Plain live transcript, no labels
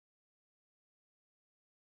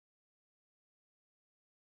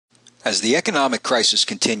As the economic crisis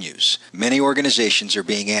continues, many organizations are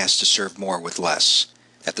being asked to serve more with less.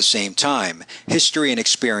 At the same time, history and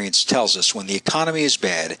experience tells us when the economy is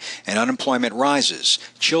bad and unemployment rises,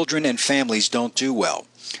 children and families don't do well.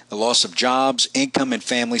 The loss of jobs, income, and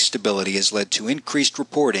family stability has led to increased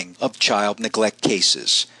reporting of child neglect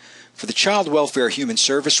cases. For the child welfare human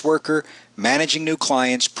service worker, managing new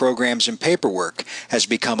clients, programs, and paperwork has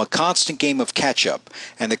become a constant game of catch-up,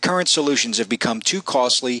 and the current solutions have become too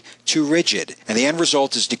costly, too rigid, and the end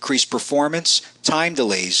result is decreased performance, time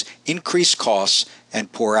delays, increased costs,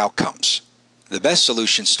 and poor outcomes. The best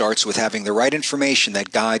solution starts with having the right information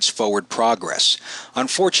that guides forward progress.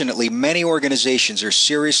 Unfortunately, many organizations are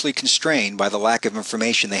seriously constrained by the lack of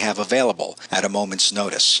information they have available at a moment's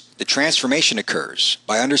notice. The transformation occurs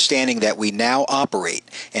by understanding that we now operate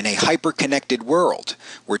in a hyper-connected world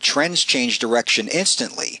where trends change direction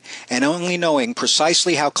instantly, and only knowing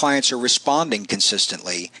precisely how clients are responding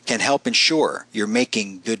consistently can help ensure you're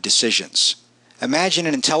making good decisions. Imagine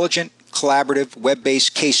an intelligent, collaborative,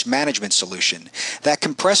 web-based case management solution that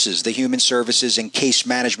compresses the human services and case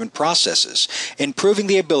management processes, improving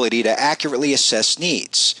the ability to accurately assess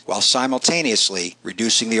needs, while simultaneously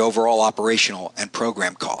reducing the overall operational and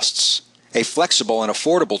program costs. A flexible and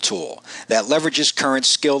affordable tool that leverages current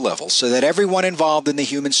skill levels so that everyone involved in the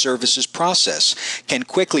human services process can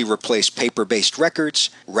quickly replace paper-based records,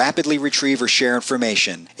 rapidly retrieve or share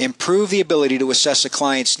information, improve the ability to assess a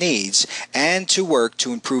client's needs, and to work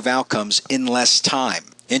to improve outcomes in less time.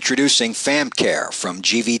 Introducing FAMCare from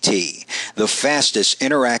GVT, the fastest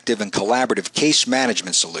interactive and collaborative case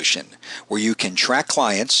management solution, where you can track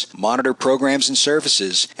clients, monitor programs and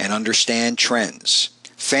services, and understand trends.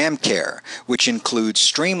 FAMCare, which includes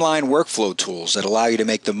streamlined workflow tools that allow you to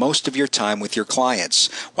make the most of your time with your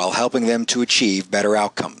clients while helping them to achieve better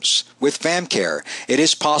outcomes. With FAMCare, it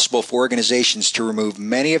is possible for organizations to remove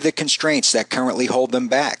many of the constraints that currently hold them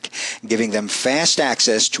back, giving them fast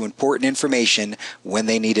access to important information when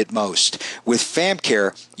they need it most. With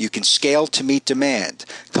FAMCare, you can scale to meet demand,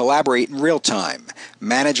 collaborate in real time,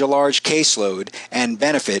 manage a large caseload, and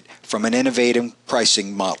benefit from an innovative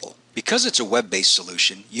pricing model. Because it's a web-based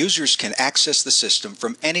solution, users can access the system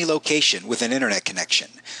from any location with an internet connection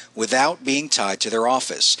without being tied to their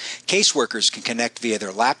office. Caseworkers can connect via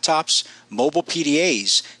their laptops, mobile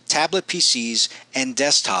PDAs, tablet PCs, and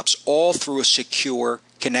desktops, all through a secure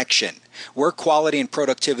connection. Work quality and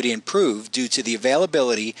productivity improve due to the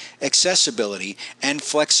availability, accessibility, and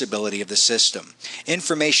flexibility of the system.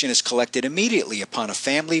 Information is collected immediately upon a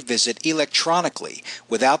family visit electronically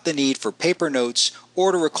without the need for paper notes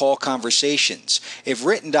or to recall conversations. If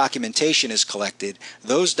written documentation is collected,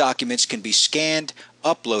 those documents can be scanned,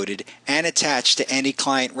 uploaded, and attached to any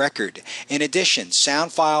client record. In addition,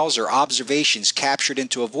 sound files or observations captured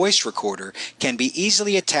into a voice recorder can be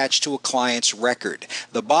easily attached to a client's record.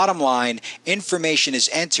 The bottom line, information is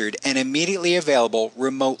entered and immediately available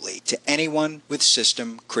remotely to anyone with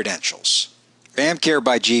system credentials. FAMCare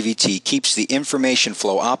by GVT keeps the information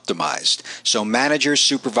flow optimized so managers,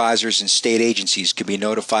 supervisors, and state agencies can be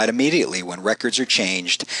notified immediately when records are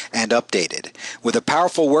changed and updated. With a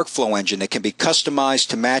powerful workflow engine that can be customized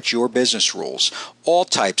to match your business rules, all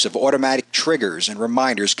types of automatic triggers and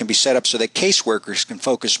reminders can be set up so that caseworkers can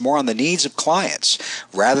focus more on the needs of clients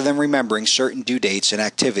rather than remembering certain due dates and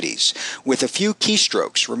activities. With a few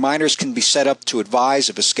keystrokes, reminders can be set up to advise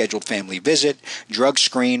of a scheduled family visit, drug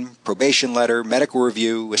screen, probation letter, medical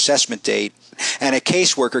review, assessment date, and a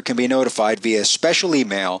caseworker can be notified via a special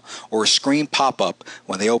email or a screen pop-up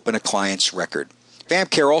when they open a client's record.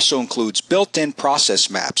 FAMCare also includes built-in process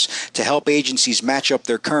maps to help agencies match up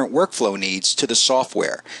their current workflow needs to the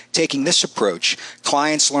software. Taking this approach,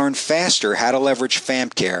 clients learn faster how to leverage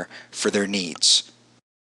FAMCare for their needs.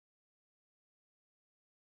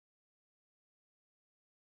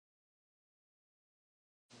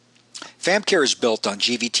 FAMCare is built on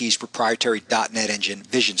GVT's proprietary .NET Engine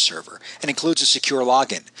Vision Server and includes a secure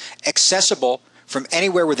login, accessible from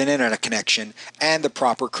anywhere with an internet connection and the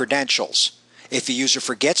proper credentials. If a user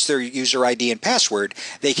forgets their user ID and password,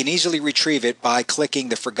 they can easily retrieve it by clicking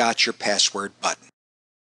the Forgot Your Password button.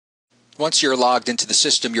 Once you're logged into the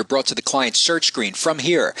system, you're brought to the client search screen. From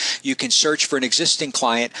here, you can search for an existing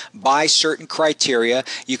client by certain criteria.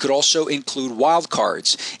 You could also include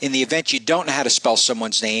wildcards. In the event you don't know how to spell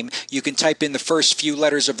someone's name, you can type in the first few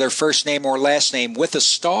letters of their first name or last name with a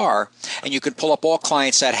star, and you can pull up all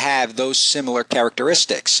clients that have those similar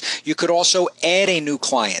characteristics. You could also add a new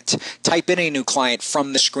client. Type in a new client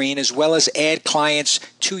from the screen, as well as add clients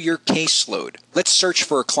to your caseload. Let's search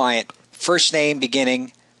for a client, first name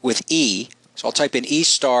beginning with E, So I'll type in E*,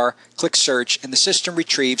 click search, and the system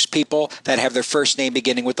retrieves people that have their first name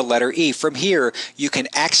beginning with the letter E. From here, you can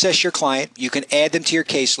access your client, you can add them to your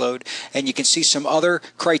caseload, and you can see some other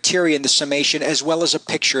criteria in the summation as well as a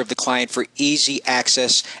picture of the client for easy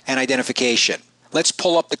access and identification. Let's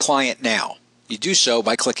pull up the client now. You do so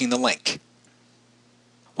by clicking the link.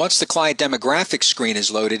 Once the client demographics screen is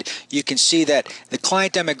loaded, you can see that the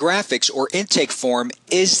client demographics or intake form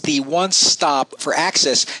is the one stop for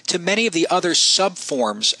access to many of the other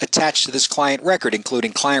sub-forms attached to this client record,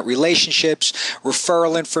 including client relationships,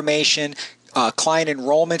 referral information, client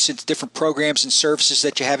enrollments into different programs and services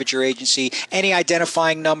that you have at your agency, any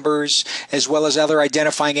identifying numbers, as well as other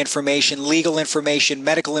identifying information, legal information,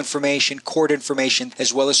 medical information, court information,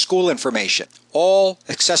 as well as school information, all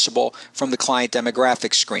accessible from the client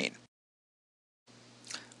demographics screen.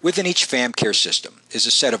 Within each FAMCare system is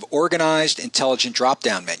a set of organized, intelligent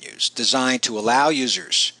drop-down menus designed to allow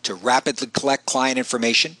users to rapidly collect client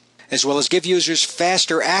information, as well as give users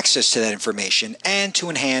faster access to that information and to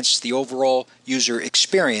enhance the overall user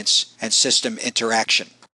experience and system interaction.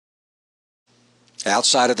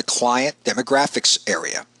 Outside of the client demographics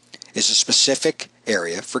area is a specific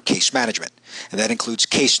area for case management, and that includes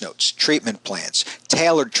case notes, treatment plans,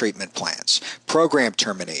 tailored treatment plans, program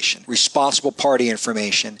termination, responsible party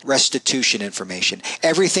information, restitution information.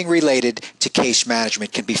 Everything related to case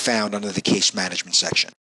management can be found under the case management section.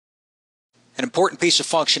 An important piece of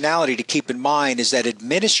functionality to keep in mind is that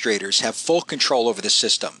administrators have full control over the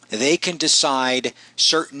system. They can decide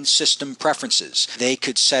certain system preferences. They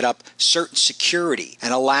could set up certain security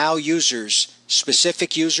and allow users,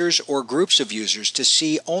 specific users or groups of users, to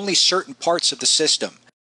see only certain parts of the system.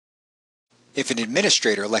 If an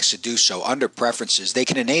administrator elects to do so under preferences, they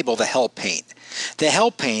can enable the help pane. The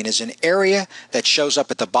help pane is an area that shows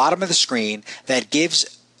up at the bottom of the screen that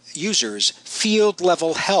gives users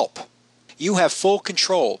field-level help. You have full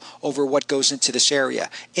control over what goes into this area.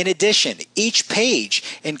 In addition, each page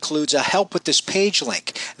includes a help with this page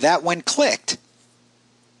link that, when clicked,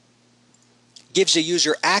 gives a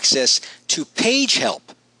user access to page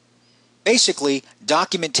help, basically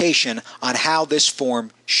documentation on how this form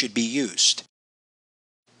should be used.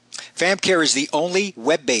 FAMCare is the only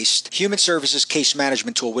web-based human services case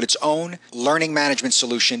management tool with its own learning management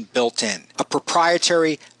solution built in. A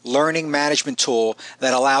proprietary learning management tool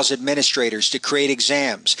that allows administrators to create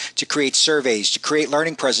exams, to create surveys, to create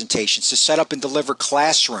learning presentations, to set up and deliver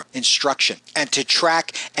classroom instruction, and to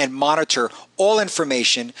track and monitor all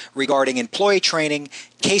information regarding employee training,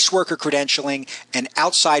 caseworker credentialing, and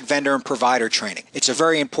outside vendor and provider training. It's a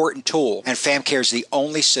very important tool, and FAMCare is the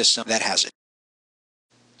only system that has it.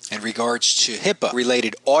 In regards to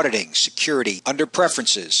HIPAA-related auditing, security, under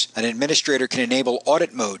preferences, an administrator can enable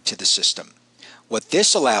audit mode to the system. What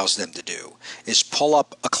this allows them to do is pull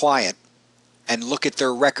up a client and look at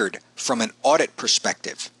their record from an audit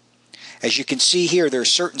perspective. As you can see here, there are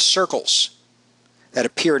certain circles that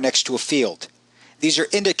appear next to a field. These are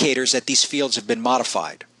indicators that these fields have been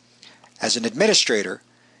modified. As an administrator,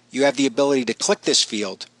 you have the ability to click this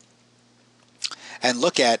field and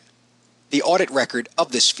look at the audit record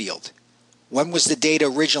of this field. When was the data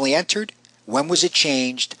originally entered? When was it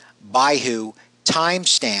changed? By who? Time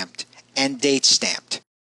stamped and date stamped.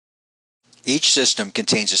 Each system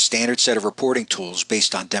contains a standard set of reporting tools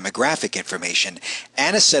based on demographic information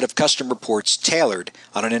and a set of custom reports tailored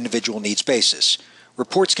on an individual needs basis.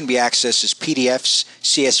 Reports can be accessed as PDFs,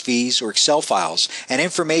 CSVs, or Excel files, and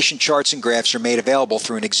information charts and graphs are made available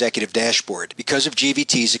through an executive dashboard. Because of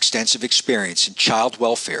GVT's extensive experience in child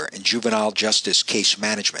welfare and juvenile justice case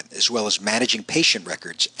management, as well as managing patient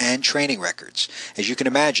records and training records, as you can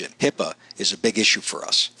imagine, HIPAA is a big issue for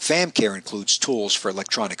us. FAMCare includes tools for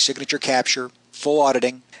electronic signature capture, full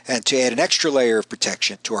auditing, and to add an extra layer of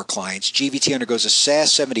protection to our clients, GVT undergoes a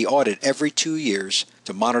SAS 70 audit every 2 years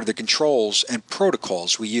to monitor the controls and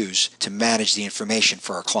protocols we use to manage the information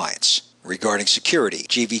for our clients. Regarding security,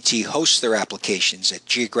 GVT hosts their applications at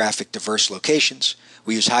geographic diverse locations.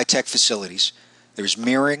 We use high-tech facilities. There's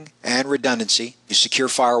mirroring and redundancy, use secure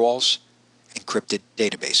firewalls, encrypted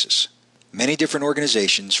databases. Many different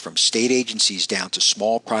organizations, from state agencies down to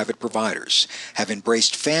small private providers, have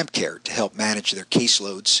embraced FAMCare to help manage their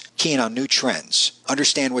caseloads, key in on new trends,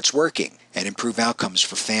 understand what's working, and improve outcomes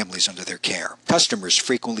for families under their care. Customers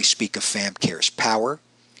frequently speak of FAMCare's power,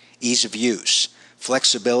 ease of use,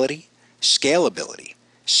 flexibility, scalability,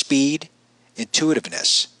 speed,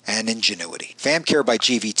 intuitiveness, and ingenuity. FAMCare by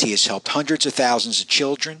GVT has helped hundreds of thousands of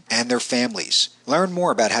children and their families. Learn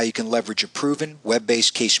more about how you can leverage a proven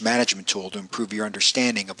web-based case management tool to improve your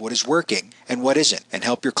understanding of what is working and what isn't, and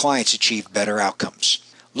help your clients achieve better outcomes.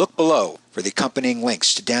 Look below for the accompanying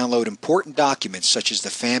links to download important documents such as the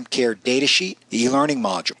FAMCare datasheet, the e-learning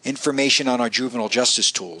module, information on our juvenile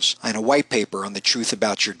justice tools, and a white paper on the truth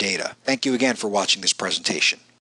about your data. Thank you again for watching this presentation.